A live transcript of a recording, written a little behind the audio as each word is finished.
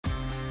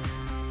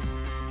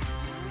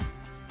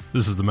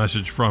This is the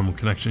message from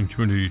Connection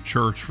Community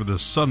Church for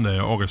this Sunday,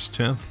 August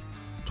 10th,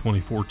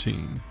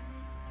 2014.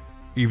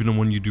 Even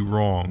when you do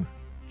wrong,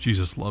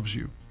 Jesus loves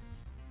you.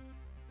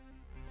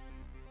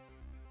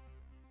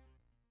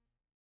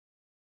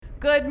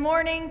 Good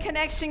morning,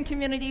 Connection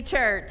Community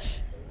Church.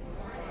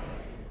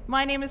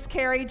 My name is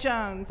Carrie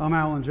Jones. I'm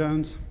Alan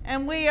Jones.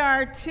 And we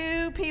are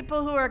two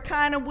people who are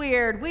kind of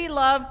weird. We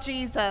love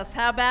Jesus.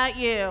 How about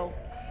you?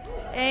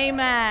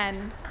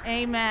 Amen.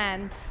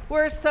 Amen.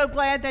 We're so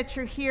glad that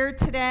you're here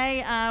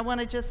today. I want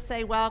to just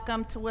say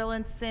welcome to Will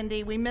and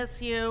Cindy. We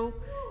miss you.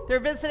 They're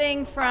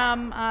visiting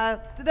from,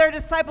 they're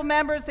disciple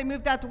members. They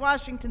moved out to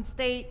Washington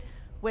State,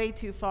 way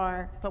too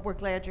far, but we're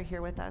glad you're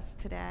here with us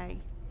today.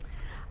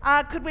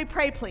 Could we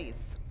pray,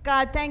 please?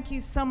 God, thank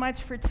you so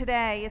much for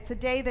today. It's a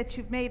day that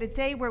you've made, a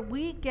day where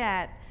we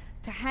get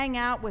to hang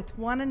out with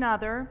one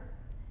another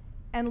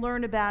and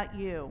learn about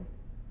you.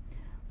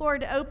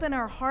 Lord, open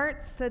our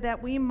hearts so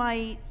that we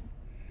might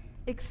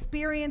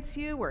experience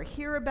you or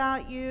hear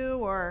about you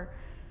or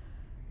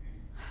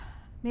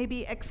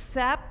maybe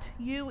accept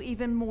you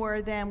even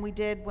more than we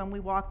did when we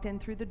walked in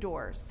through the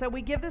doors. So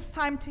we give this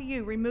time to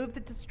you. Remove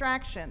the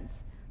distractions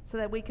so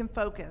that we can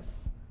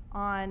focus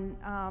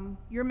on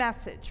your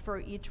message for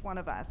each one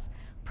of us.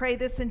 Pray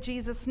this in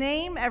Jesus'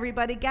 name.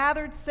 Everybody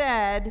gathered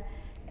said,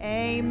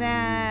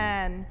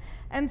 Amen.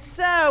 And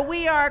so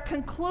we are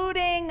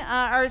concluding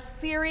our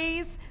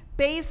series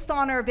based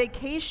on our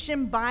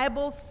Vacation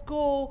Bible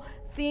School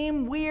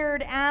theme,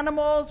 Weird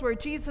Animals, where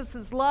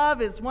Jesus'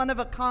 love is one of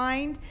a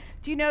kind.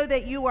 Do you know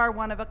that you are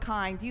one of a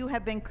kind? You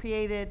have been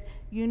created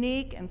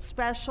unique and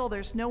special.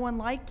 There's no one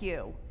like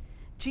you.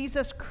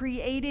 Jesus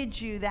created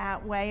you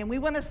that way, and we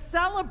want to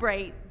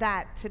celebrate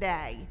that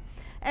today.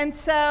 And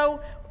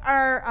so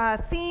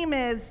our theme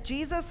is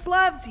Jesus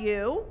loves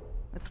you.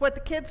 That's what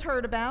the kids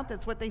heard about.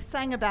 That's what they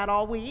sang about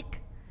all week.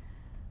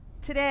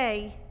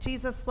 Today,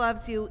 Jesus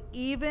loves you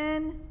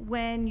even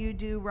when you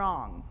do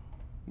wrong.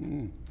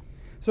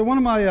 So one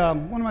of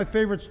my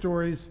favorite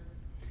stories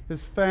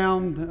is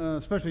found,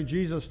 especially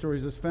Jesus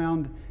stories, is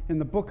found in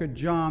the book of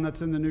John.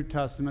 That's in the New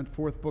Testament,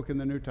 fourth book in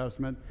the New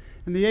Testament.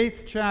 In the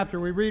 8th chapter,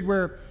 we read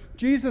where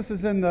Jesus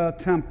is in the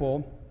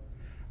temple,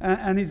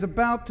 and he's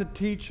about to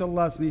teach a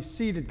lesson. He's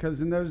seated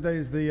because in those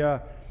days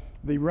the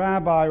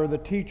rabbi or the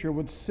teacher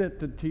would sit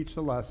to teach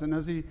the lesson.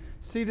 As he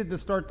seated to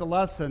start the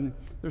lesson,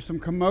 there's some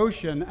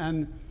commotion,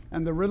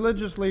 and the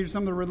religious leaders,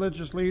 some of the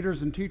religious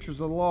leaders and teachers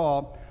of the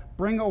law,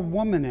 bring a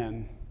woman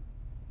in.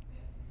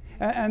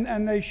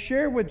 And they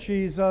share with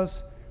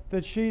Jesus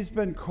that she's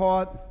been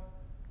caught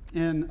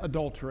in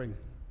adultery.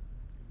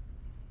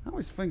 I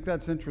always think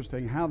that's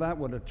interesting, how that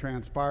would have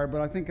transpired,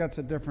 but I think that's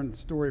a different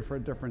story for a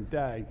different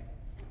day.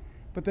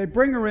 But they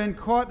bring her in,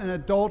 caught in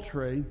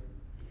adultery,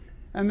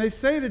 and they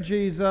say to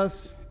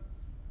Jesus,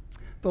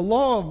 the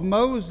law of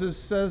Moses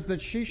says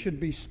that she should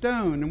be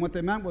stoned, and what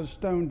they meant was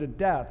stoned to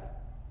death.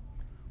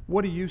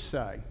 What do you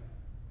say?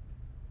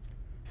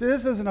 See,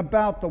 this isn't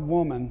about the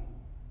woman.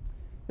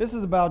 This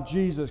is about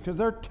Jesus, because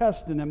they're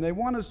testing him. They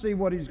want to see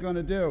what he's going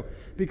to do,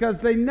 because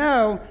they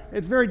know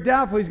it's very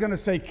doubtful he's going to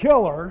say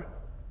kill her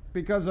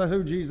because of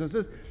who Jesus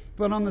is.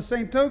 But on the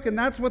same token,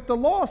 that's what the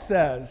law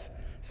says.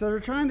 So they're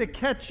trying to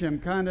catch him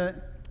kind of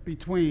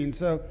between.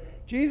 So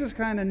Jesus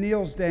kind of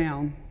kneels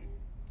down,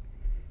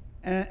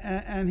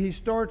 and he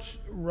starts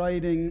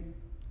writing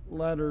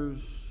letters.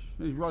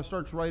 He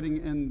starts writing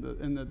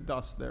in the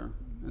dust there,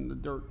 in the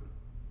dirt.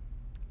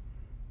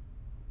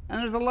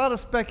 And there's a lot of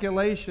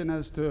speculation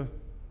as to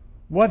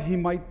what he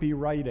might be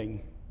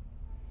writing.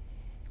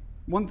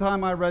 One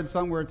time I read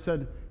something where it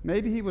said,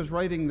 maybe he was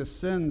writing the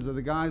sins of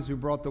the guys who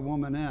brought the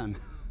woman in.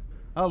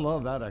 I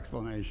love that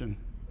explanation.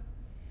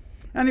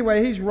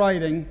 Anyway, he's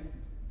writing,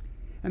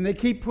 and they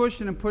keep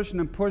pushing and pushing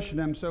and pushing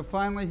him, so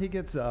finally he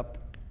gets up,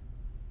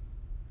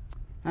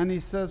 and he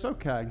says,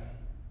 okay,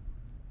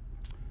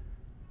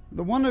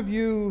 the one of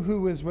you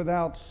who is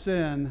without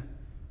sin,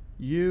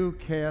 you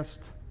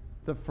cast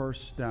the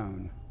first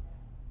stone.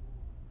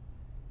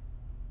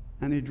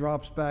 And he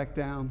drops back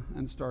down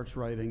and starts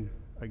writing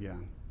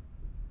again.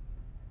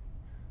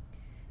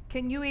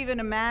 Can you even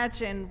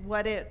imagine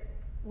what it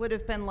would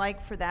have been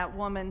like for that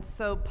woman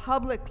so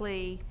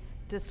publicly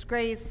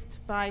disgraced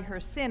by her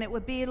sin? It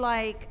would be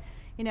like,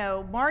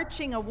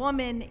 marching a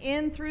woman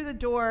in through the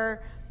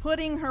door,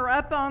 putting her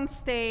up on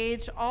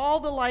stage,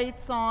 all the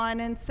lights on,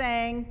 and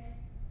saying,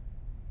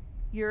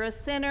 you're a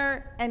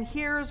sinner, and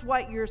here's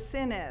what your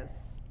sin is.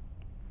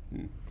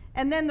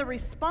 And then the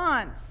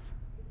response,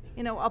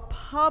 a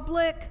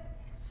public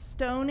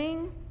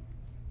stoning,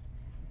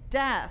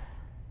 death.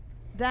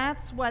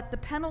 That's what the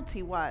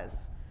penalty was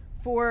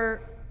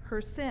for her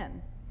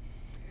sin.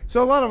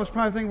 So a lot of us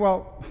probably think,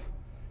 well,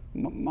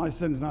 my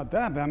sin's not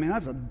that bad. I mean,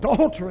 that's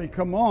adultery.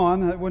 Come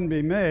on. That wouldn't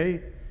be me.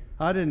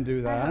 I didn't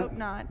do that. I hope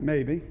not.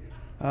 Maybe.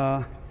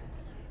 And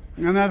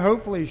that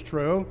hopefully is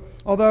true.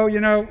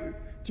 Although,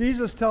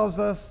 Jesus tells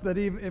us that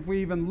even if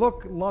we even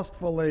look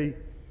lustfully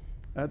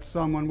at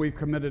someone, we've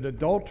committed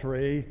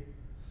adultery.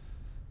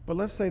 But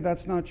let's say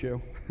that's not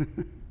you.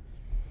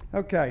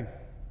 Okay.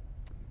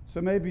 So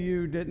maybe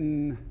you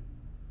didn't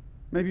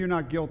Maybe you're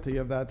not guilty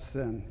of that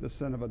sin, the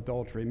sin of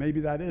adultery. Maybe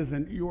that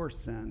isn't your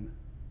sin.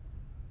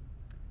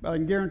 But I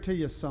can guarantee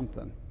you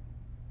something.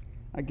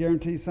 I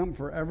guarantee something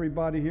for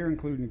everybody here,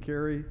 including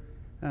Carrie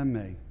and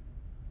me.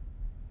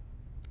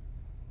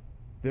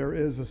 There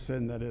is a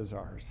sin that is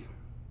ours.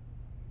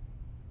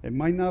 It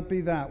might not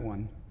be that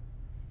one,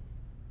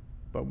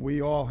 but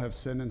we all have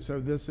sinned, and so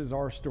this is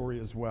our story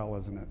as well,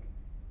 isn't it?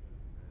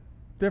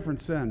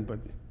 Different sin, but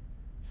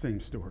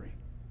same story.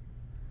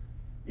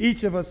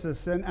 Each of us has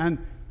sinned, and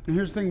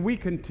here's the thing, we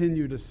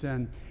continue to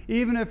sin.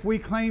 Even if we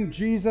claim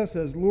Jesus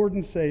as Lord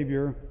and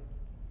Savior,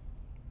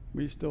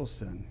 we still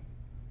sin.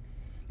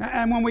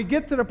 And when we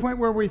get to the point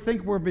where we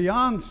think we're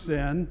beyond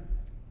sin,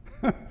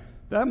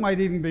 that might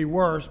even be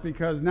worse,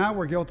 because now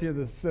we're guilty of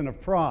the sin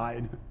of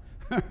pride.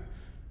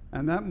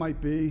 And that might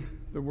be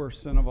the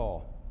worst sin of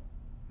all.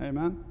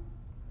 Amen?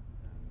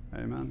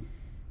 Amen.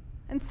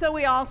 And so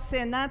we all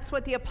sin. That's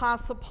what the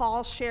Apostle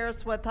Paul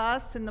shares with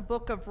us in the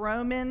book of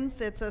Romans.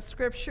 It's a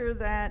scripture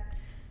that,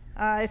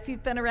 if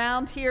you've been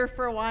around here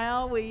for a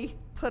while, we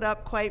put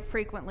up quite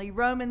frequently.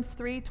 Romans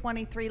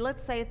 3:23.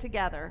 Let's say it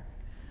together.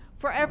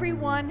 For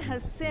everyone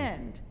has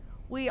sinned.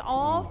 We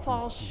all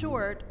fall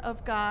short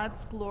of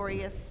God's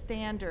glorious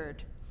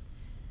standard.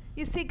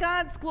 You see,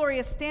 God's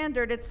glorious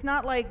standard, it's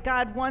not like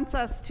God wants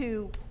us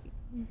to,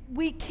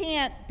 we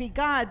can't be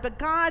God, but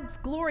God's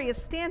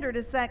glorious standard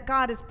is that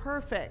God is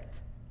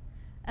perfect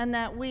and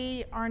that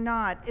we are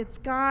not. It's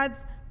God's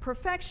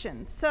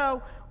perfection.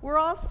 So we're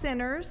all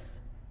sinners.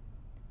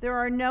 There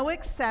are no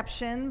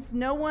exceptions.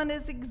 No one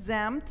is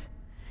exempt.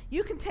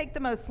 You can take the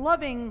most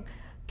loving,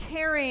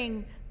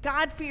 caring,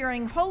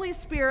 God-fearing, Holy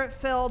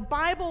Spirit-filled,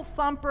 Bible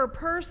thumper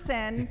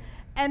person,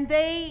 and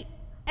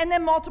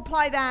then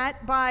multiply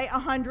that by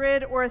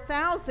 100 or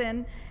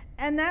 1,000,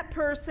 and that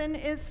person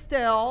is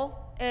still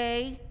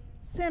a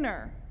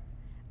sinner.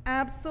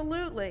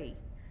 Absolutely.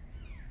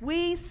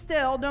 We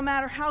still, no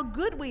matter how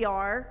good we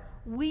are,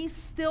 we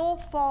still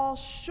fall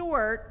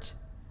short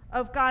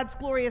of God's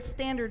glorious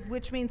standard,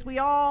 which means we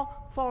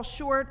all fall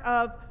short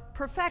of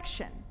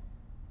perfection.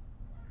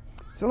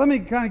 So let me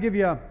kind of give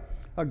you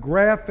a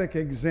graphic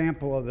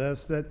example of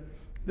this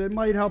that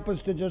might help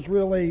us to just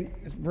really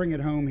bring it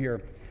home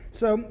here.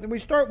 So we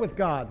start with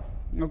God,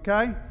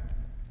 okay?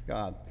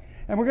 God.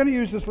 And we're going to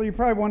use this, you're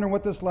probably wondering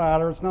what this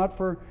ladder, it's not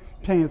for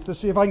chains, to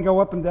see if I can go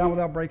up and down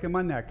without breaking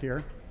my neck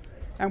here.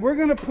 And we're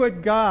going to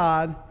put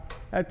God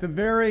at the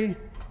very,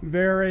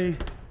 very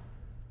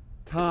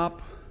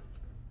top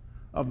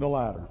of the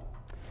ladder,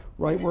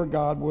 right where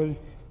God would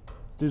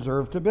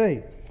deserve to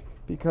be,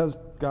 because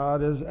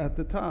God is at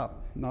the top.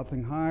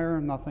 Nothing higher,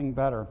 nothing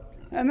better.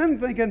 And then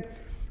thinking,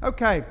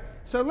 okay,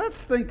 so let's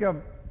think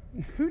of,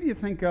 who do you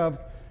think of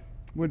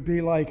would be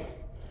like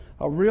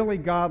a really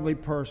godly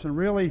person,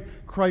 really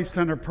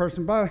Christ-centered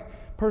person, a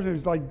person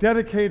who's like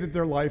dedicated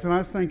their life? And I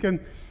was thinking,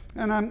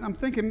 and I'm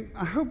thinking,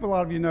 I hope a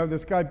lot of you know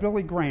this guy,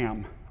 Billy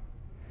Graham.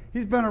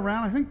 He's been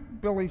around. I think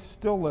Billy's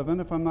still living,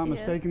 if I'm not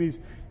mistaken.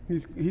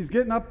 He's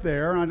getting up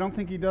there, and I don't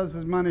think he does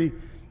as many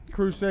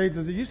crusades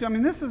as he used to. I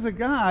mean, this is a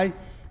guy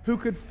who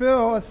could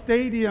fill a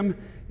stadium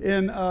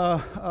in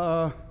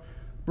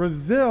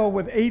Brazil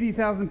with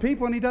 80,000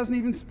 people, and he doesn't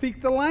even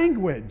speak the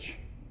language.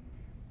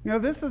 You know,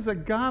 this is a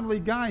godly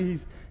guy.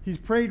 He's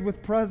prayed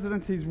with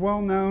presidents. He's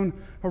well known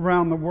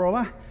around the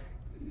world.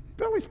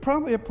 Billy's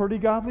probably a pretty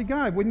godly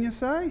guy, wouldn't you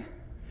say?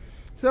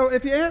 So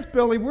if you ask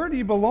Billy, where do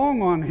you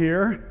belong on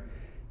here?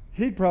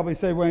 He'd probably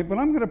say, wait, but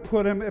I'm going to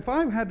put him, if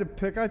I had to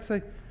pick, I'd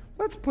say,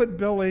 let's put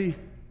Billy,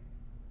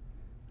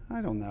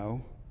 I don't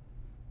know,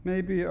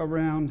 maybe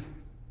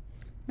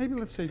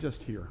let's say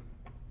just here.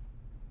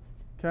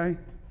 Okay?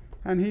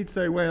 And he'd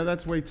say, well,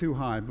 that's way too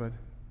high. But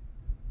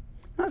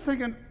I was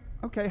thinking,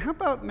 okay, how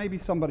about maybe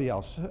somebody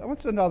else?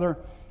 What's another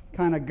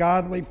kind of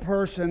godly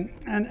person?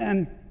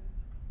 And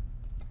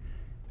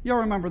y'all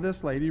remember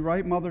this lady,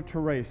 right? Mother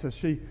Teresa.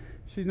 She's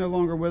no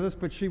longer with us,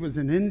 but she was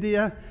in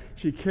India.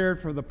 She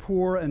cared for the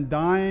poor and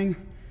dying.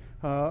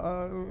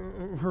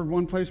 Heard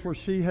one place where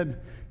she had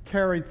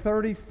carried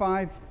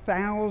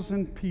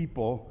 35,000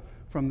 people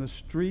from the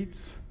streets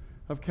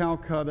of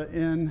Calcutta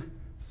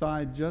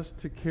inside just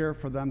to care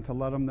for them, to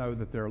let them know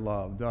that they're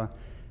loved.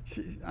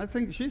 I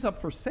think she's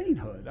up for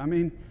sainthood. I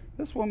mean,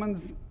 this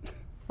woman's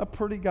a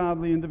pretty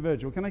godly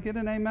individual. Can I get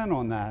an amen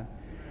on that?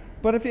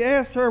 But if you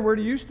asked her, where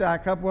do you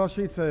stack up? Well,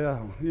 she'd say,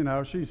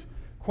 oh, she's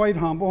quite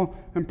humble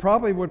and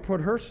probably would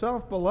put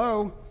herself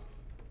below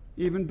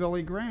even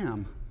Billy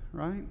Graham,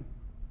 right?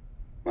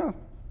 Well,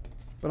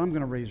 but I'm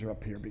going to raise her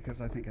up here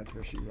because I think that's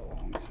where she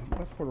belongs.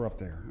 Let's put her up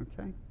there,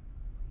 okay?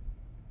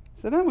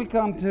 So then we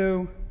come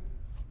to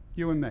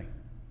you and me.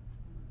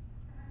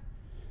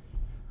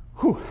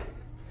 Whew.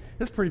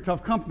 It's pretty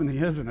tough company,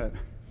 isn't it?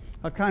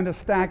 I've kind of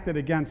stacked it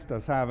against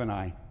us, haven't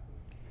I?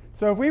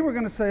 So if we were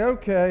going to say,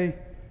 okay,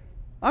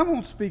 I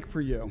won't speak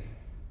for you,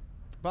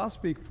 but I'll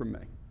speak for me.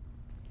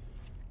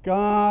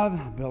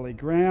 God, Billy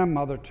Graham,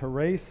 Mother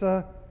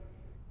Teresa.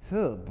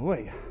 Oh,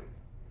 boy.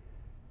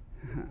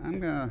 I'm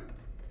going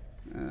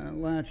to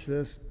latch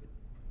this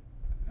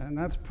And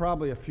that's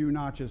probably a few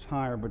notches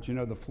higher, but you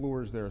know the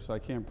floor's there, so I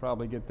can't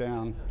probably get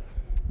down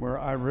where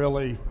I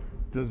really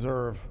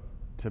deserve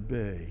to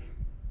be.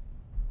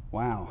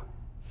 Wow.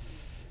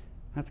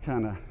 That's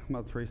kind of,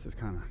 Mother Teresa's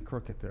kind of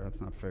crooked there.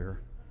 That's not fair.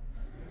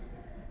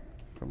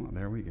 Come on,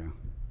 there we go.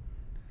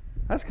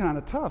 That's kind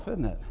of tough,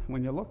 isn't it,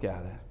 when you look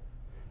at it?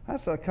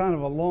 That's a kind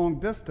of a long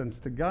distance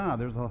to God.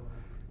 There's a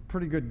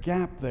pretty good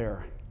gap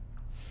there.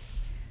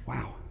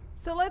 Wow.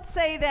 So let's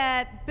say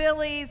that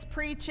Billy's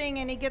preaching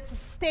and he gets a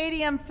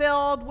stadium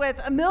filled with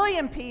 1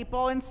 million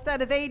people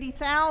instead of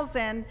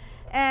 80,000,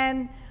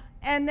 and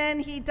then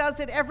he does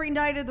it every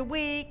night of the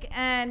week,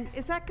 and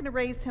is that going to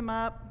raise him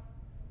up?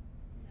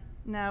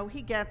 No,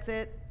 he gets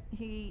it.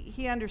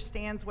 He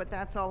understands what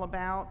that's all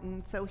about,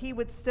 and so he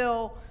would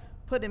still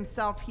put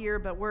himself here,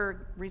 but we're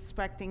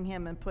respecting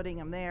him and putting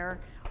him there.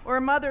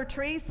 Or Mother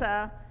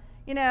Teresa,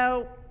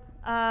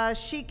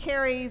 she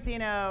carries,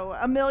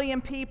 1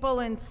 million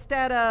people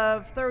instead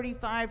of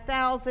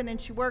 35,000, and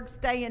she works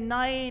day and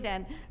night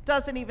and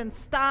doesn't even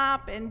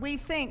stop. And we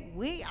think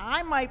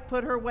I might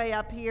put her way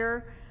up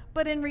here,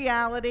 but in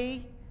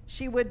reality,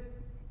 she would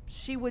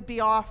be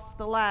off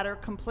the ladder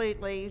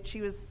completely.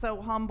 She was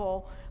so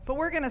humble, but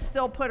we're going to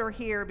still put her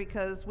here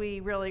because we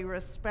really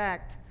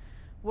respect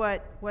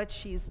what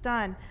she's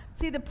done.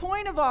 See, the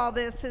point of all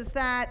this is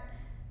that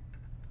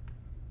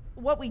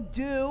what we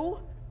do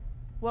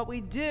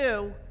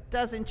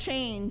doesn't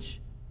change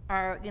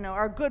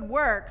our good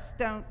works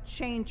don't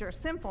change our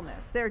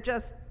sinfulness. They're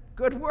just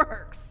good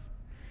works.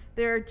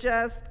 They're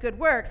just good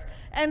works.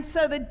 And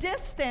so the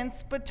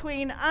distance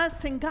between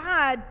us and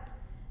God,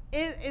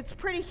 it's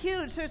pretty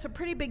huge. There's a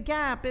pretty big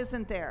gap,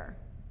 isn't there?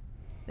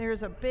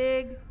 There's a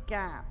big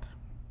gap.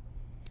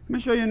 Let me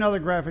show you another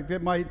graphic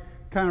that might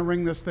kind of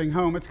ring this thing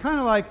home. It's kind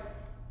of like,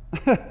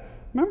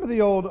 remember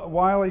the old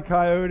Wile E.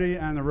 Coyote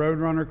and the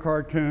Roadrunner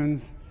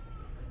cartoons?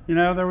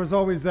 There was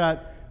always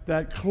that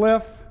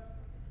cliff.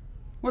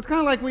 Well, it's kind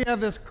of like we have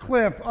this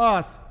cliff,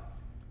 us,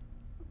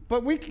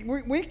 but we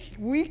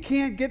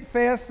can't get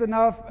fast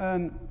enough,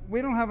 and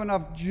we don't have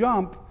enough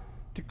jump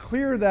to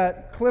clear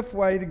that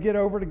cliffway to get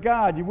over to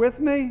God. You with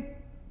me?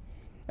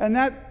 And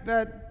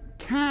that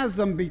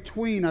chasm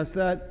between us,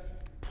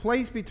 that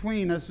place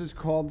between us is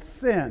called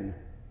sin.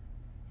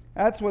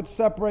 That's what's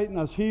separating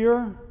us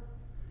here,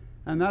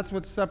 and that's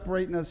what's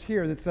separating us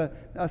here. It's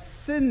a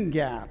sin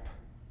gap.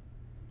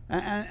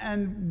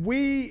 And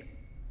we,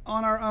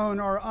 on our own,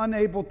 are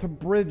unable to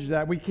bridge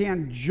that. We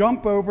can't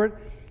jump over it.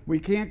 We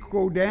can't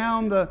go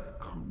down the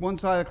one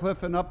side of the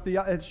cliff and up the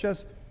other. It's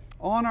just,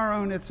 on our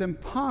own, it's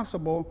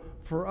impossible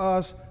for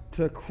us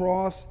to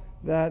cross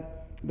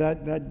that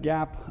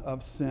gap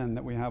of sin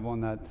that we have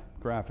on that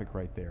graphic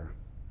right there.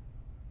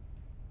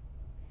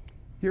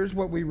 Here's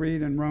what we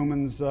read in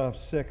Romans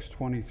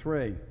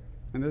 6:23.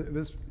 And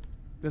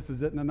this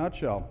is it in a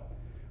nutshell.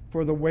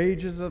 For the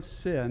wages of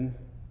sin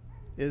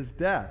is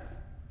death.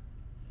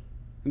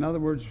 In other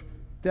words,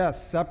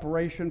 death,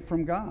 separation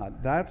from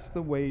God. That's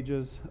the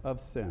wages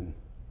of sin.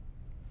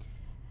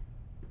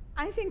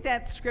 I think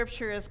that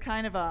scripture is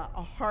kind of a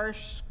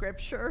harsh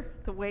scripture.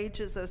 The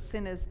wages of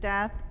sin is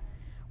death.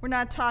 We're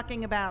not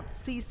talking about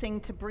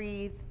ceasing to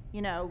breathe,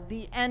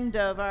 the end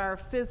of our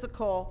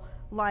physical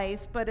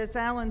life, but as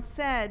Alan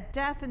said,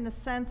 death in the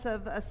sense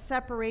of a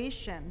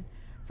separation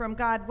from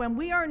God. When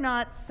we are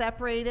not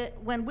separated,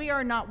 when we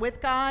are not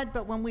with God,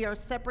 but when we are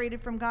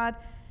separated from God,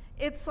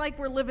 it's like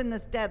we're living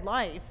this dead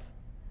life.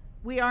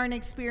 We aren't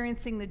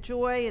experiencing the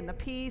joy and the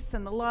peace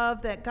and the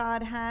love that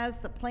God has,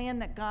 the plan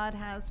that God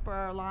has for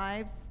our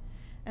lives.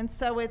 And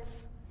so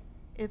it's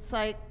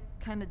like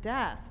kind of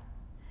death.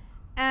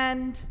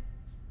 And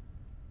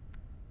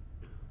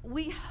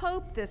we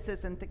hope this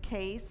isn't the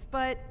case,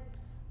 but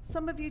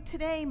some of you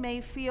today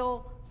may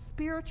feel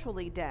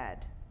spiritually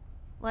dead,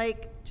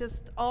 like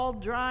just all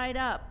dried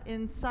up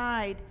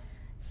inside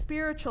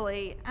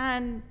spiritually.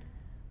 And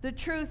the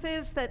truth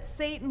is that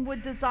Satan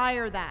would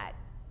desire that.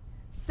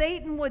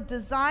 Satan would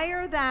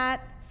desire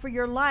that for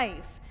your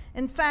life.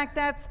 In fact,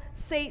 that's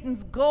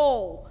Satan's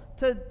goal,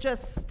 to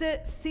just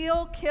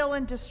steal, kill,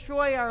 and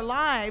destroy our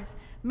lives,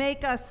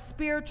 make us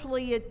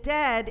spiritually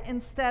dead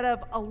instead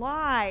of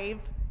alive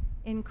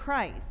in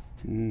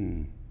Christ.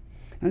 And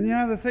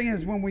the thing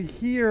is, when we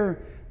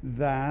hear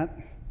that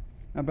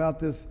about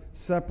this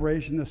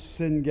separation, this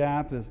sin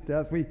gap, this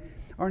death,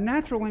 our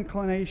natural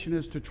inclination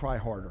is to try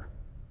harder.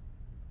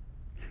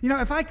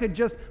 If I could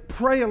just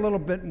pray a little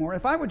bit more,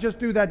 if I would just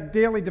do that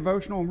daily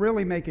devotional and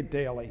really make it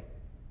daily.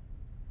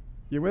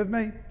 You with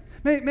me?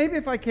 Maybe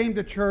if I came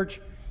to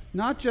church,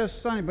 not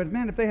just Sunday, but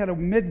man, if they had a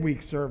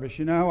midweek service,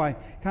 I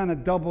kind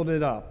of doubled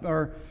it up.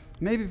 Or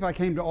maybe if I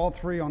came to all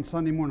three on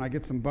Sunday morning, I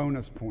get some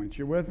bonus points.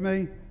 You with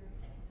me?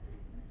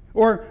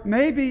 Or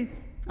maybe,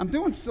 I'm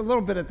doing a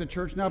little bit at the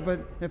church now,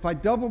 but if I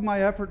doubled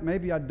my effort,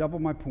 maybe I'd double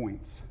my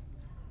points.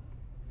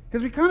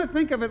 Because we kind of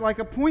think of it like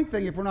a point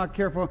thing if we're not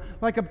careful,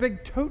 like a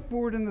big tote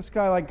board in the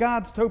sky, like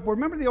God's tote board.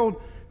 Remember the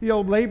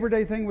old Labor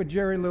Day thing with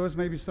Jerry Lewis?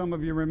 Maybe some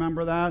of you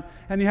remember that.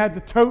 And he had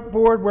the tote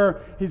board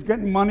where he's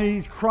getting money,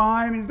 he's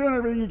crying, he's doing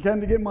everything he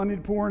can to get money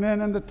pouring in,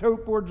 and the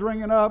tote board's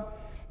ringing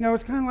up.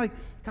 it's kind of like,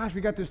 gosh,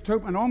 we got this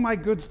tote, and all my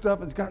good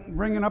stuff is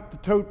ringing up the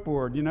tote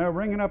board,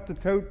 ringing up the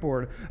tote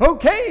board.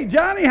 Okay,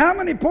 Johnny, how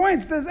many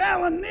points does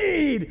Alan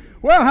need?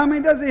 Well, how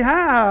many does he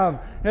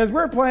have? As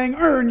we're playing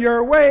Earn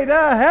Your Way to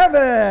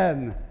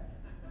Heaven.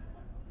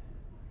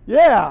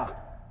 Yeah.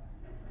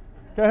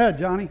 Go ahead,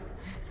 Johnny.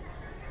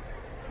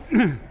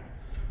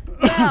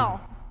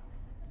 Well,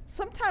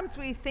 sometimes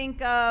we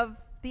think of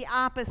the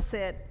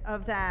opposite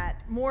of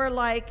that, more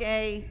like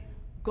a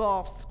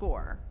golf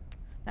score.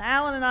 Now,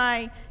 Alan and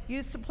I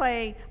used to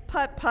play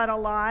putt-putt a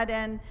lot,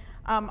 and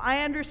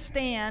I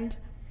understand.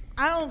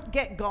 I don't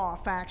get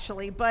golf,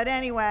 actually, but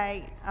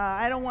anyway,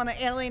 I don't want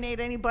to alienate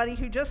anybody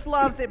who just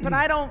loves it, but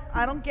I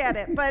don't get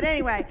it. But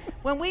anyway,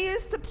 when we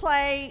used to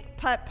play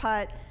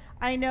putt-putt,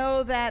 I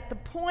know that the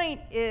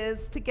point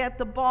is to get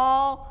the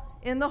ball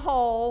in the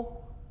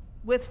hole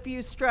with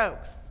few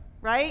strokes,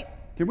 right?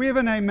 Can we have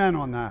an amen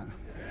on that?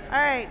 All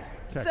right,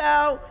 Okay.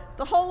 So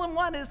the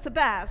hole-in-one is the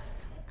best,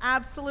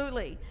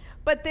 absolutely.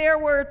 But there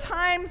were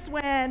times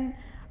when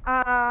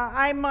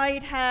I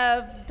might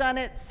have done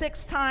it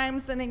 6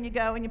 times, and then you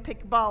go and you pick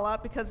your ball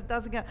up because it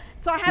doesn't go.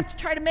 So I have to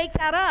try to make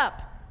that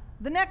up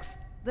the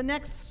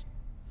next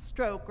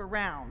stroke or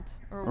round.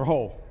 Or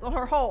hole.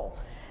 Or hole.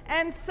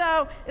 And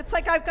so it's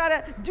like I've got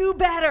to do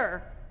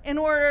better in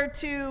order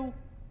to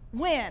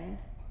win,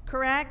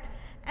 correct?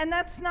 And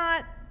that's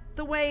not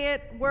the way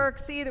it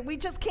works either. We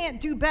just can't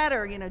do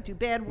better, do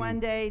bad one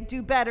day,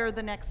 do better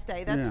the next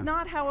day. That's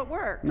not how it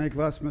works. Make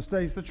less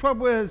mistakes. The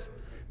trouble is,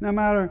 no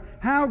matter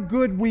how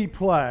good we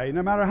play,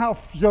 no matter how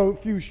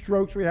few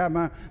strokes we have,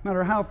 no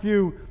matter how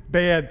few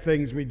bad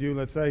things we do,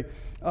 let's say,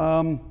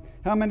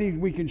 how many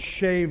we can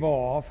shave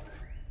off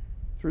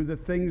through the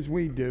things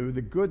we do,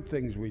 the good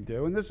things we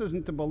do. And this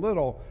isn't to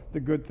belittle the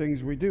good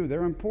things we do.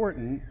 They're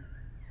important.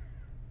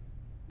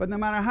 But no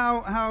matter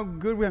how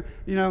good we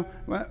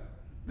are,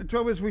 the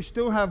trouble is we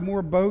still have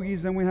more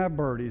bogeys than we have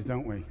birdies,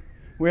 don't we?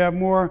 We have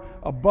more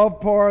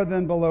above par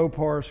than below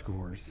par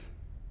scores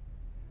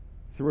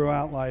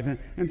throughout life. And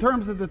in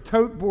terms of the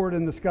tote board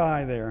in the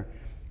sky there,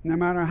 no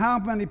matter how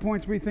many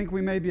points we think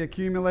we may be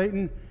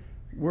accumulating,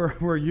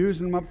 we're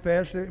using them up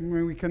faster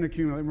than we can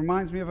accumulate. It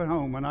reminds me of at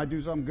home when I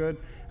do something good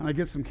and I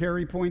get some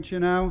carry points,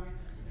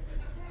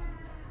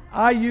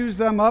 I use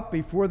them up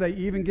before they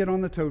even get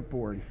on the tote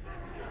board.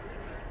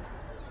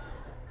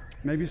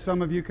 Maybe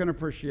some of you can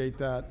appreciate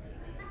that.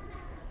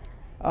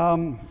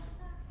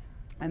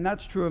 And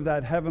that's true of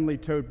that heavenly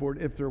tote board,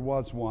 if there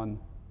was one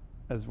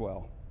as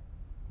well.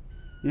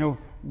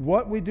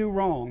 What we do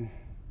wrong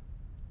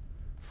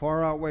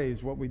far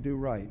outweighs what we do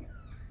right.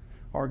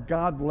 Our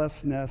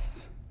godlessness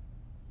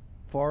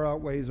far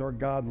outweighs our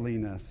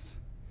godliness.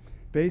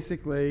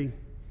 Basically,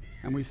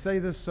 and we say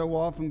this so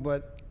often,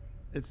 but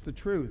it's the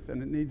truth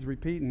and it needs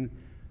repeating.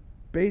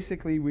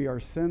 Basically, we are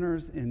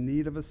sinners in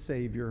need of a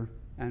Savior,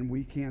 and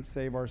we can't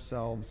save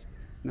ourselves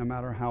no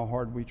matter how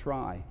hard we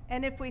try.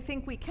 And if we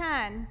think we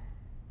can,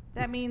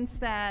 that means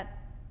that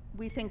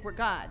we think we're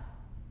God.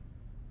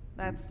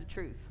 That's the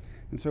truth.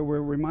 And so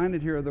we're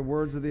reminded here of the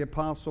words of the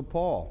Apostle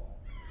Paul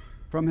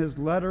from his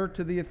letter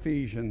to the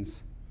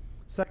Ephesians,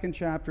 2nd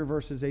chapter,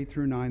 verses 8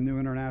 through 9, New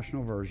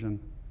International Version.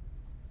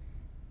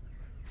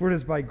 For it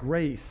is by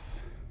grace,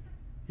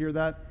 hear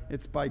that?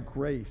 It's by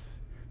grace,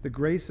 the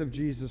grace of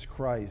Jesus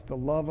Christ, the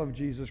love of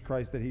Jesus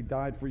Christ, that he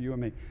died for you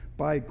and me.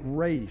 By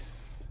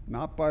grace,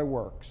 not by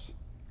works.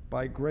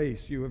 By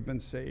grace you have been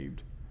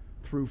saved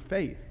through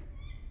faith.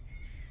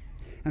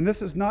 And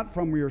this is not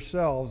from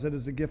yourselves, it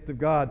is a gift of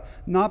God,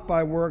 not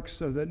by works,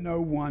 so that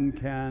no one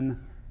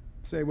can,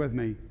 say it with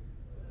me,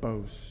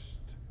 boast.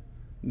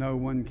 No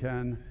one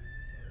can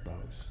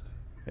boast.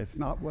 It's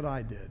not what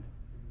I did.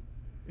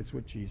 It's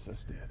what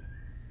Jesus did.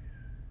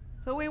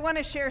 So we want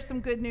to share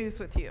some good news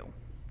with you.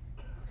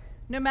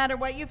 No matter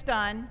what you've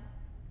done,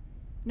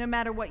 no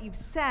matter what you've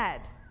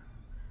said,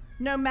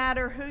 no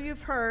matter who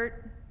you've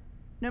hurt,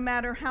 no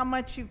matter how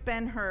much you've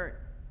been hurt,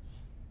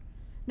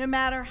 no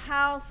matter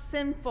how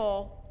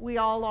sinful we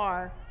all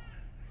are,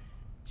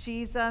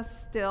 Jesus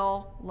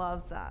still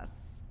loves us.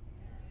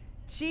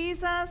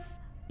 Jesus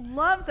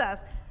loves us.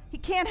 He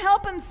can't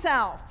help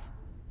himself.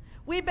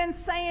 We've been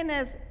saying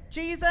this,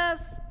 Jesus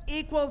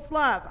equals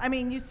love. I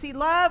mean, you see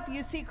love,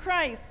 you see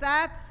Christ.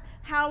 That's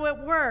how it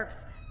works.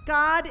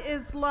 God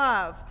is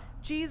love.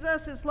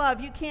 Jesus is love.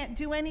 You can't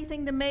do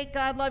anything to make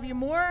God love you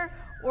more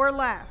or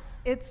less.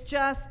 It's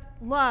just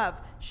love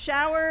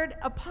showered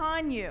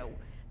upon you.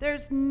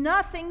 There's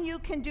nothing you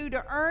can do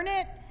to earn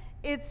it.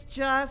 It's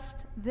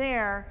just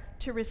there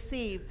to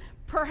receive.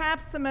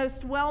 Perhaps the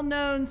most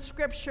well-known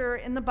scripture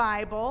in the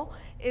Bible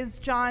is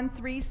John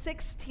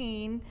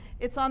 3:16.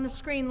 It's on the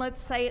screen.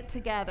 Let's say it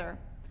together.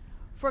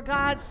 For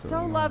God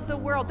so loved the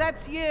world,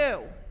 that's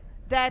you,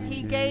 that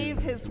he gave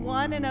his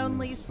one and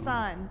only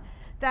Son,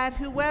 that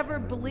whoever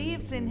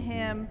believes in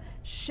him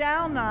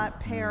shall not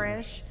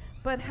perish,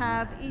 but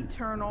have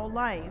eternal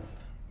life.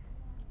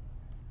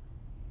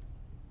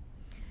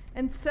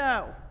 And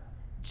so,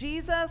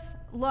 Jesus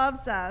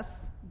loves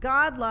us,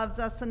 God loves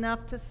us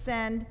enough to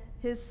send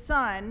his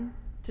Son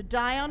to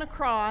die on a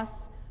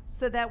cross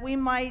so that we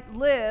might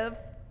live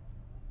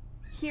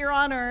here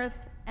on earth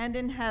and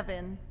in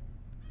heaven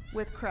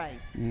with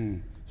Christ.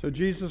 So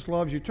Jesus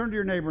loves you. Turn to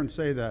your neighbor and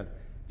say that.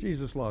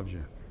 Jesus loves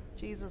you.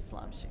 Jesus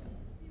loves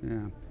you.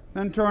 Yeah.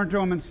 Then turn to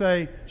him and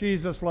say,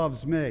 Jesus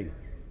loves me.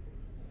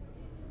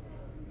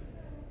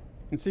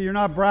 And see, you're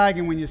not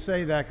bragging when you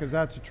say that, because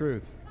that's the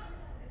truth.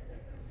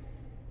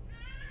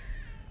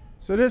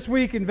 So this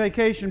week in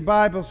Vacation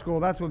Bible School,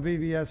 that's what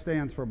VBS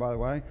stands for, by the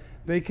way.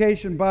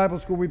 Vacation Bible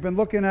School, we've been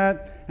looking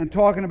at and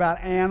talking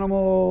about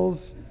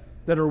animals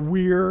that are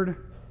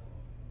weird.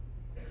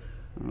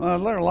 There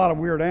are a lot of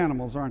weird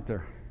animals, aren't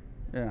there?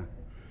 Yeah.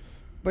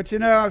 But you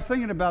know, I was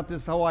thinking about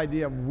this whole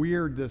idea of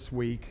weird this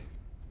week.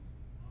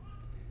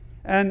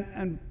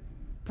 And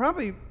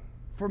probably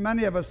for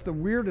many of us, the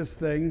weirdest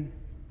thing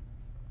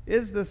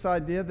is this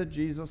idea that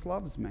Jesus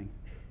loves me.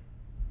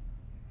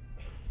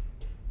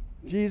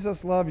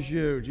 Jesus loves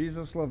you.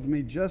 Jesus loves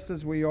me just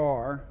as we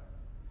are.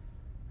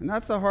 And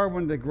that's a hard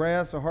one to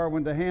grasp, a hard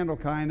one to handle,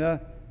 kind of,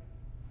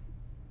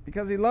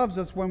 because he loves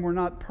us when we're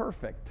not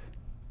perfect.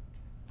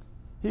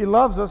 He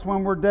loves us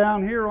when we're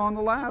down here on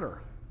the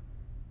ladder,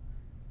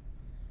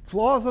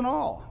 flaws and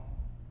all.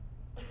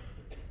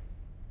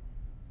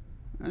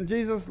 And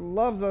Jesus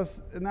loves us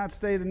in that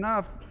state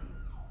enough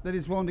that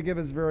he's willing to give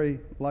his very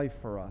life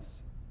for us.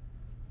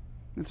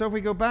 And so if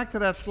we go back to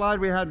that slide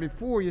we had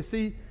before, you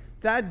see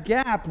that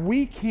gap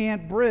we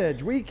can't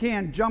bridge. We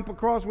can't jump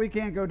across. We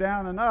can't go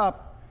down and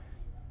up.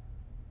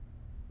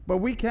 But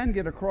we can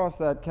get across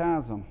that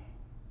chasm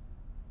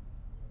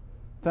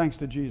thanks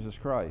to Jesus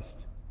Christ.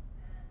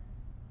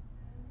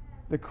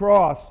 The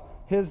cross,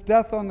 his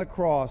death on the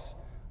cross,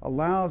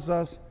 allows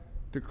us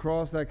to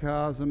cross that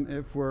chasm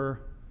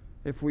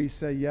if we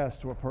say yes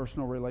to a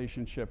personal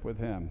relationship with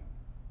him.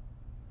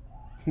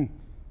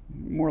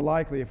 More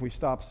likely if we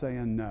stop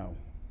saying no.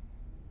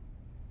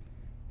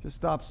 Just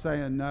stop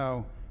saying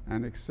no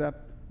and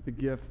accept the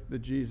gift that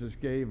Jesus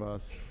gave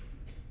us,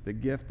 the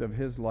gift of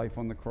his life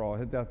on the cross,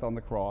 his death on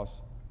the cross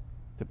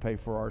to pay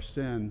for our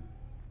sin.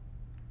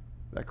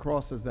 That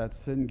crosses that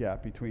sin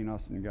gap between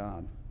us and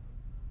God.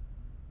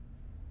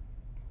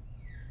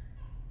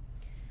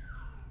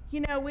 You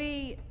know,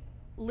 we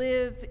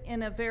live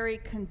in a very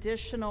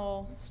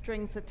conditional,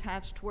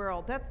 strings-attached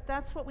world.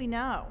 That's what we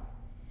know.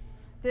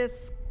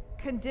 This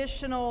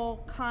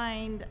conditional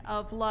kind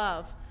of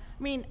love.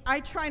 I mean, I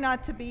try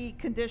not to be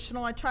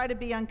conditional. I try to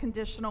be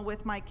unconditional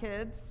with my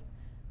kids,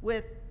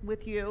 with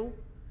you.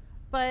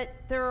 But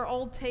there are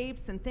old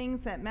tapes and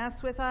things that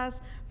mess with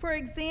us. For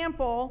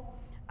example,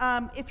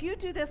 if you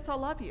do this, I'll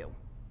love you.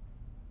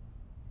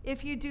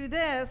 If you do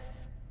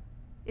this,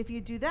 if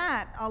you do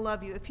that, I'll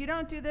love you. If you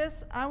don't do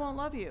this, I won't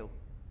love you.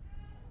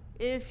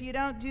 If you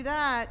don't do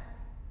that,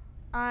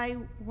 I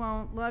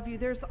won't love you.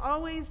 There's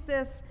always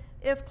this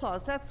if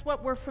clause. That's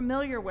what we're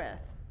familiar with.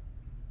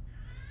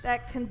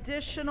 That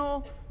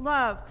conditional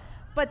love.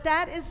 But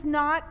that is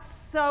not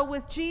so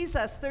with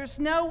Jesus. There's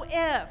no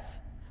if.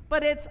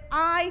 But it's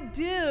I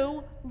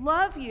do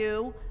love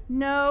you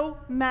no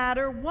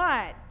matter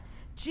what.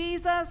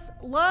 Jesus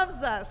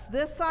loves us.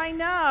 This I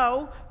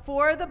know,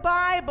 for the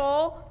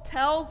Bible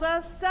tells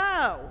us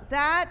so.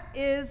 That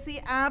is the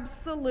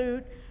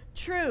absolute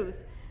truth.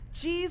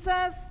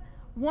 Jesus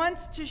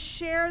wants to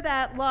share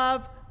that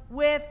love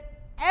with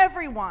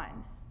everyone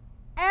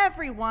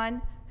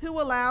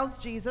who allows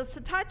Jesus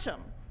to touch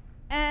them.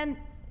 And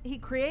he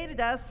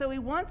created us, so he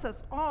wants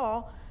us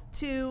all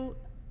to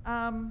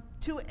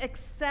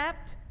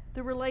accept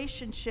the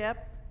relationship,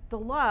 the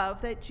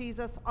love that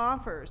Jesus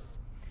offers.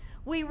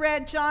 We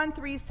read John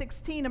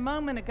 3:16 a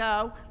moment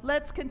ago.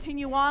 Let's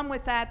continue on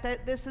with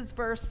that. This is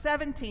verse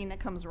 17. It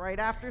comes right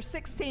after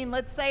 16.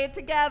 Let's say it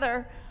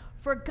together.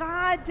 For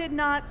God did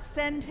not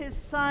send his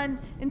Son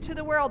into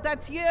the world,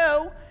 that's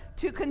you,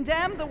 to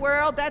condemn the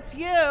world, that's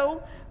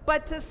you,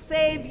 but to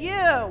save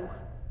you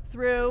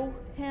through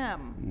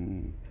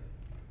him.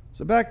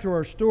 So back to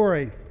our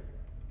story.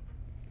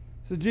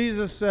 So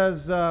Jesus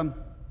says,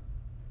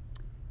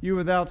 you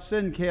without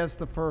sin cast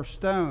the first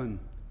stone,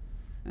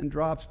 and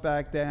drops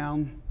back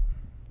down,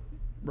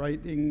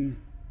 writing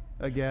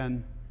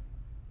again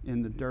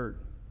in the dirt.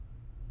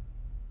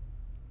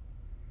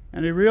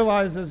 And he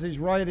realizes he's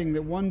writing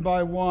that one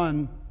by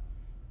one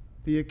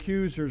the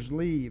accusers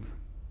leave.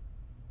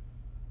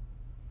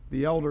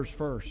 The elders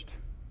first.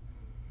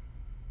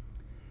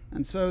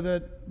 And so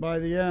that by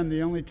the end,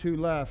 the only two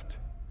left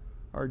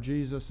are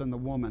Jesus and the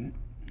woman.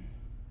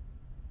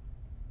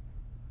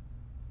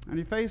 And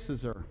he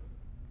faces her.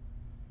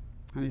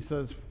 And he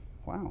says,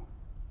 wow,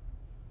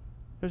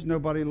 there's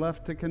nobody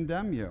left to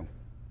condemn you.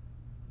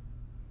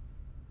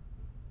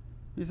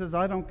 He says,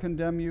 I don't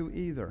condemn you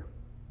either.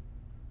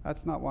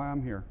 That's not why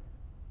I'm here.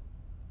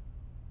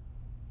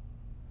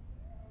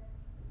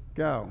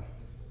 Go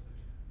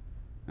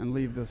and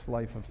leave this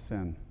life of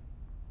sin.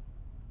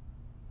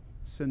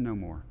 Sin no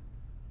more.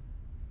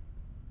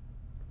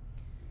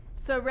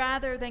 So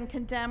rather than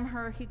condemn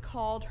her, he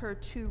called her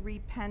to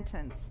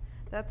repentance.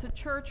 That's a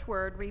church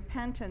word,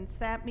 repentance.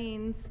 That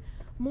means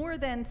more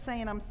than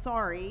saying I'm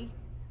sorry,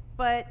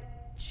 but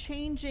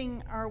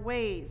changing our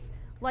ways.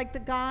 Like the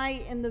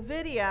guy in the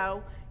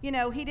video, he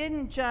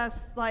didn't just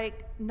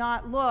like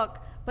not look,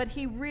 but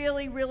he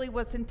really, really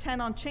was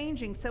intent on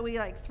changing. So he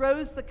like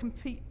throws the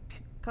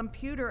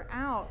computer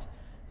out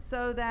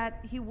so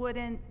that he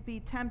wouldn't be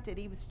tempted.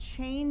 He was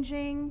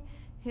changing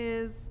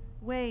his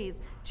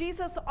ways.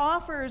 Jesus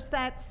offers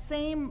that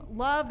same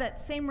love, that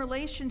same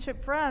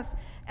relationship for us.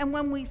 And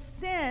when we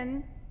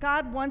sin,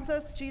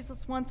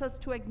 Jesus wants us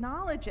to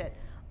acknowledge it.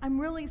 I'm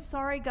really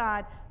sorry,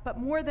 God, but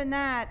more than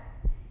that,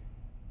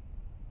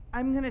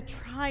 I'm going to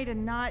try to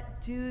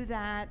not do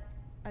that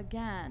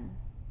again.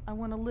 I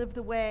want to live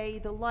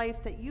the life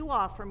that you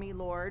offer me,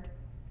 Lord.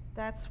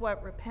 That's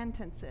what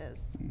repentance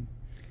is.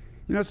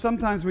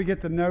 Sometimes we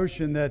get the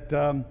notion that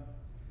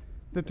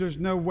there's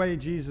no way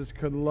Jesus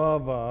could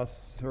love us,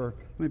 or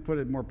let me put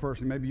it more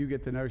personally, maybe you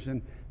get the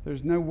notion,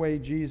 there's no way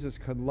Jesus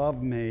could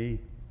love me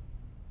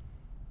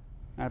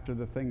after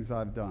the things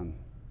I've done.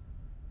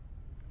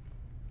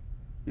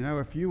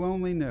 If you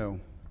only knew,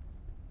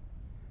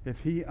 if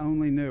he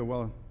only knew,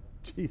 well,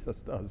 Jesus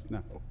does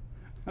know.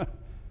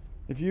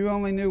 If you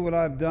only knew what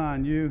I've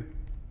done,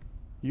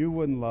 you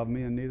wouldn't love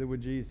me, and neither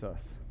would Jesus.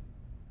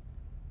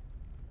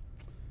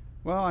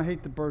 Well, I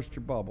hate to burst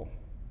your bubble,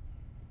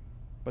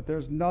 but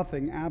there's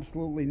nothing,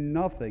 absolutely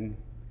nothing,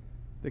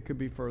 that could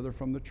be further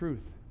from the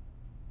truth.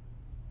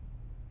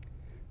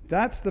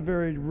 That's the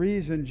very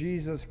reason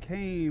Jesus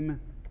came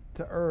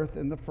to earth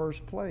in the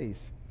first place,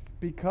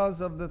 because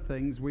of the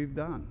things we've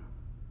done.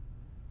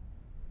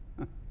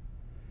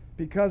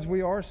 Because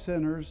we are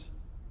sinners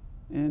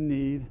in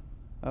need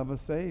of a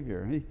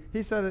Savior.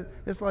 He said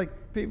it's like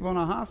people in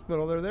a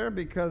hospital, they're there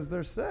because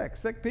they're sick.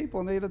 Sick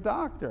people need a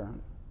doctor.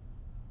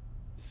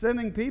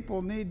 Sinning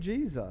people need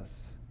Jesus.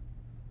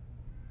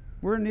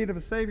 We're in need of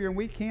a Savior, and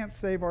we can't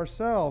save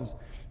ourselves.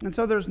 And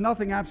so there's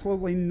nothing,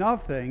 absolutely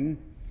nothing,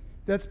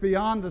 that's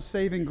beyond the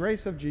saving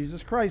grace of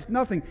Jesus Christ.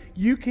 Nothing.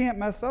 You can't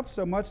mess up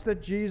so much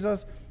that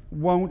Jesus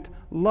won't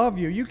love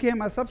you. You can't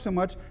mess up so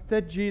much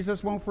that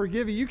Jesus won't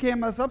forgive you. You can't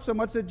mess up so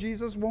much that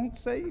Jesus won't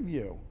save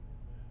you.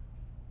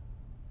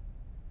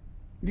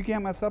 You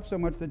can't mess up so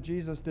much that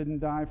Jesus didn't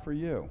die for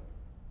you.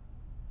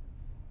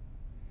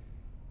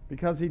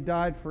 Because he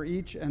died for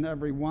each and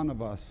every one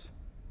of us,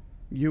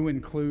 you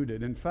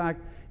included. In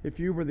fact, if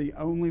you were the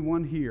only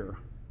one here,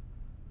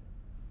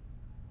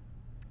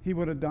 he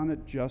would have done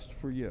it just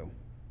for you.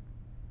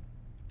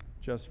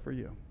 Just for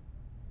you.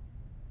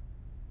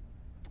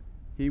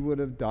 He would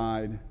have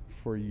died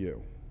for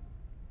you.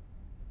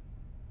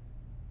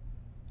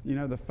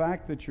 The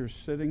fact that you're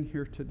sitting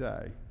here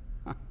today,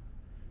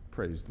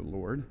 praise the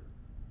Lord,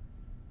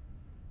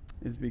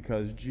 is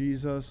because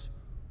Jesus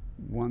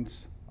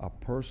wants a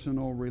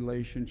personal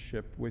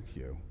relationship with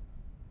you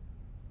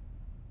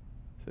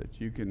so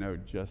that you can know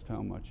just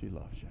how much he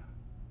loves you.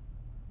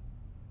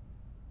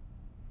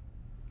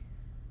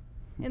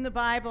 In the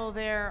Bible,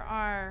 there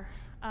are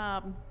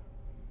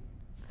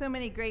so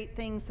many great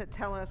things that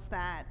tell us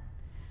that.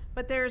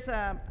 But there's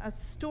a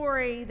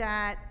story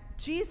that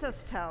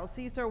Jesus tells.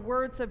 These are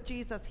words of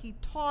Jesus. He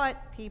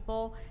taught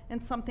people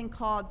in something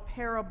called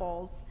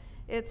parables.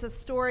 It's a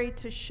story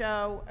to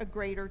show a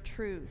greater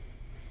truth.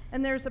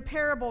 And there's a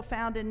parable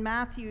found in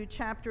Matthew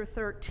chapter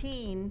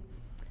 13.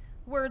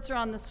 Words are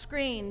on the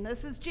screen.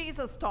 This is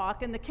Jesus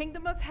talk. And the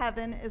kingdom of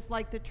heaven is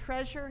like the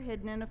treasure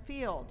hidden in a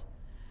field.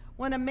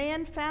 When a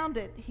man found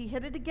it, he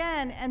hid it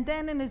again, and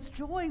then in his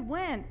joy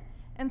went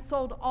and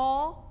sold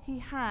all he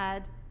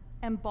had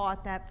and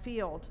bought that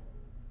field.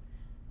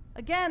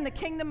 Again, the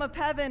kingdom of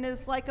heaven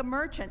is like a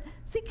merchant.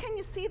 See, can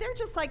you see? They're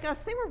just like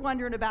us. They were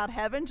wondering about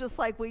heaven just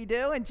like we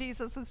do, and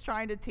Jesus is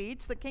trying to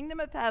teach. The kingdom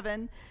of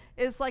heaven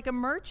is like a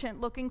merchant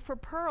looking for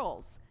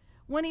pearls.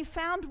 When he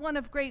found one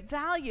of great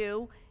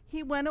value,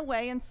 he went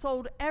away and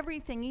sold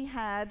everything he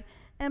had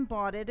and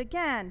bought it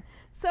again.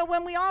 So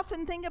when we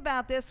often think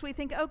about this, we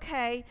think,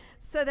 okay,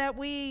 so that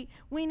we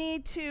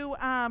need to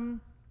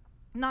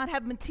not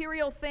have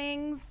material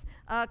things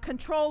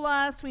control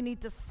us. We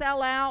need to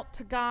sell out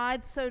to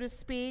God, so to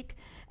speak.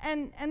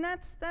 And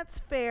that's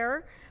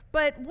fair.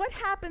 But what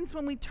happens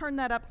when we turn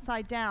that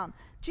upside down?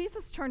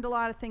 Jesus turned a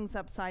lot of things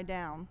upside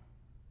down.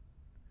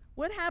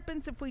 What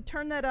happens if we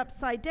turn that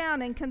upside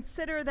down and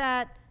consider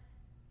that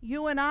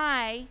you and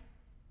I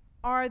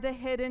are the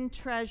hidden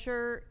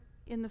treasure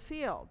in the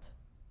field?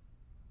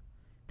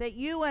 That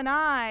you and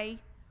I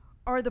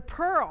are the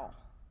pearl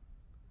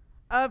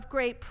of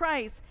great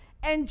price.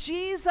 And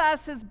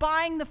Jesus is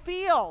buying the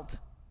field.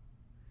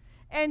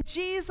 And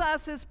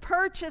Jesus is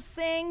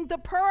purchasing the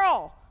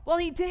pearl. Well,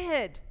 he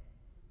did.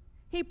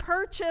 He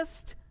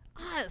purchased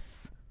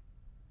us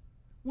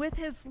with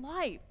his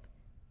life.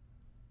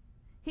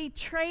 He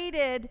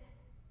traded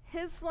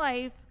his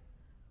life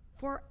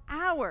for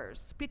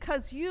ours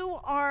because you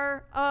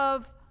are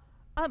of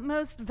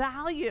utmost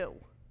value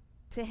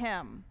to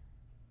him.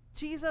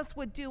 Jesus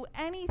would do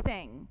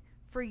anything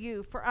for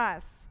you, for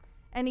us,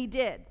 and he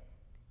did.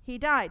 He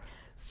died.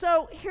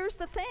 So here's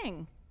the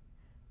thing.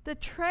 The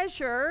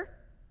treasure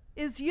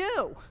is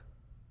you.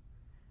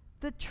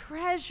 The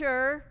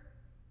treasure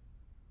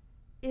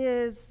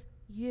is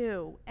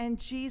you. And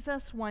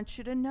Jesus wants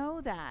you to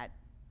know that.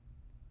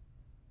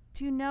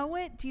 Do you know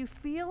it? Do you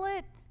feel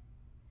it?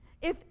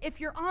 If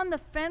you're on the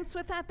fence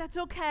with that, that's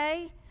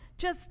okay.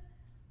 Just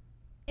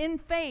in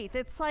faith.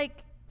 It's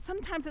like,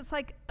 sometimes it's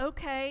like,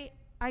 okay,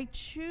 I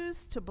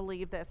choose to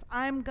believe this.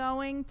 I'm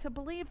going to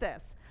believe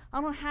this.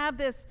 I don't have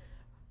this,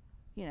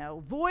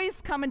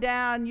 voice coming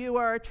down, you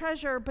are a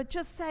treasure, but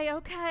just say,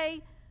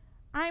 okay,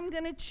 I'm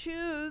going to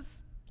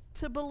choose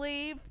to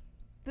believe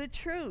the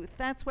truth.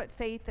 That's what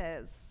faith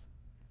is.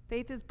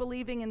 Faith is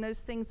believing in those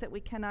things that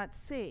we cannot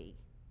see.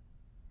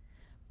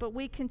 But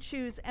we can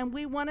choose, and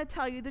we want to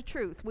tell you the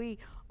truth. We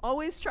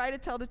always try to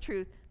tell the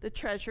truth. The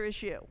treasure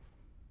is you.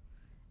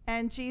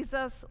 And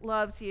Jesus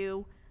loves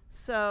you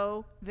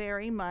so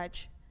very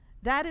much.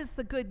 That is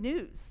the good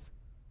news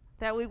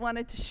that we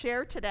wanted to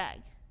share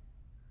today.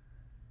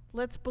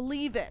 Let's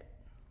believe it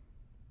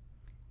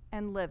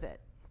and live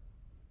it.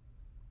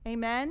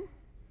 Amen?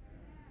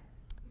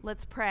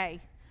 Let's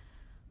pray.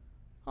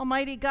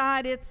 Almighty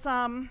God, it's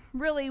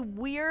really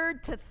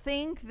weird to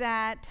think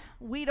that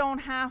we don't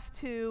have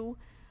to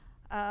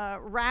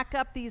rack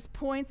up these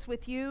points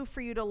with you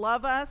for you to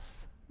love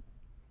us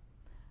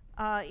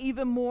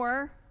even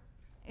more.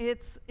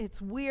 It's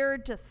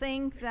weird to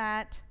think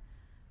that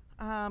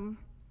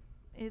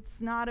it's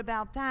not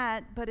about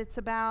that, but it's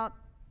about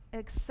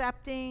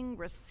accepting,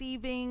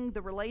 receiving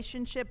the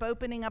relationship,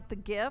 opening up the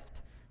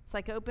gift. It's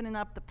like opening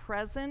up the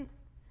present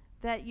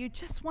that you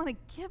just want to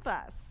give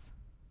us.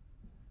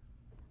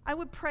 I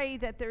would pray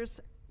that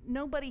there's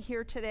nobody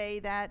here today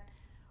that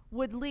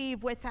would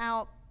leave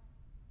without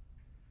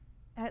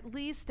at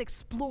least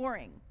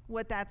exploring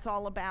what that's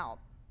all about.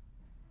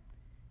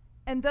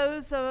 And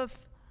those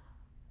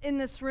in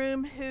this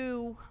room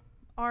who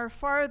are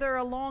farther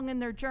along in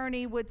their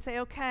journey would say,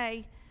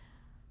 okay,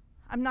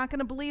 I'm not going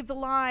to believe the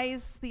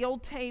lies, the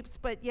old tapes,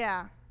 but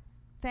yeah,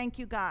 thank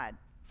you, God,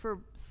 for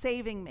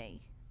saving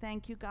me.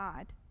 Thank you,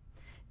 God.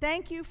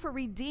 Thank you for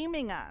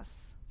redeeming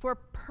us, for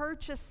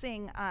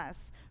purchasing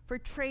us, for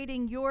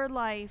trading your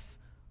life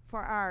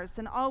for ours.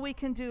 And all we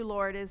can do,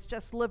 Lord, is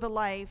just live a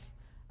life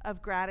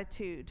of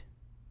gratitude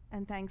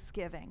and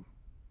thanksgiving.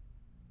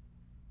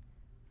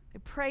 I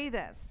pray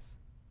this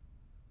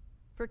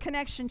for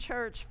Connection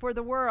Church, for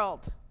the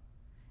world,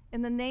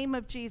 in the name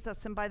of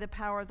Jesus and by the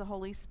power of the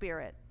Holy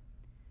Spirit.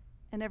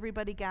 And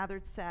everybody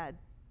gathered said,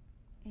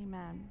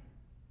 amen.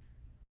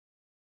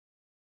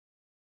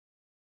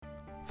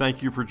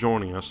 Thank you for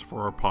joining us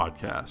for our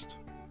podcast.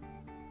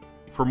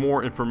 For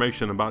more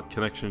information about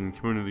Connection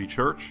Community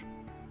Church,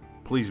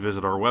 please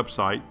visit our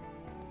website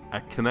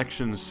at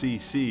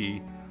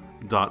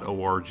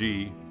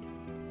connectioncc.org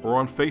or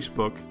on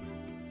Facebook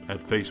at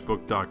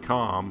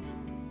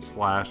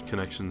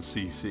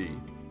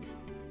facebook.com/connectioncc.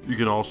 You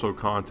can also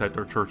contact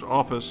our church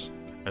office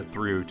at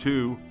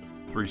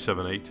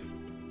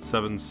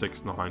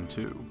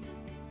 302-378-7692.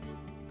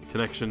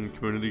 Connection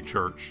Community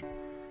Church,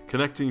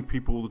 connecting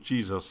people with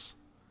Jesus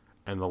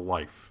and the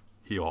life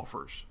He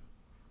offers.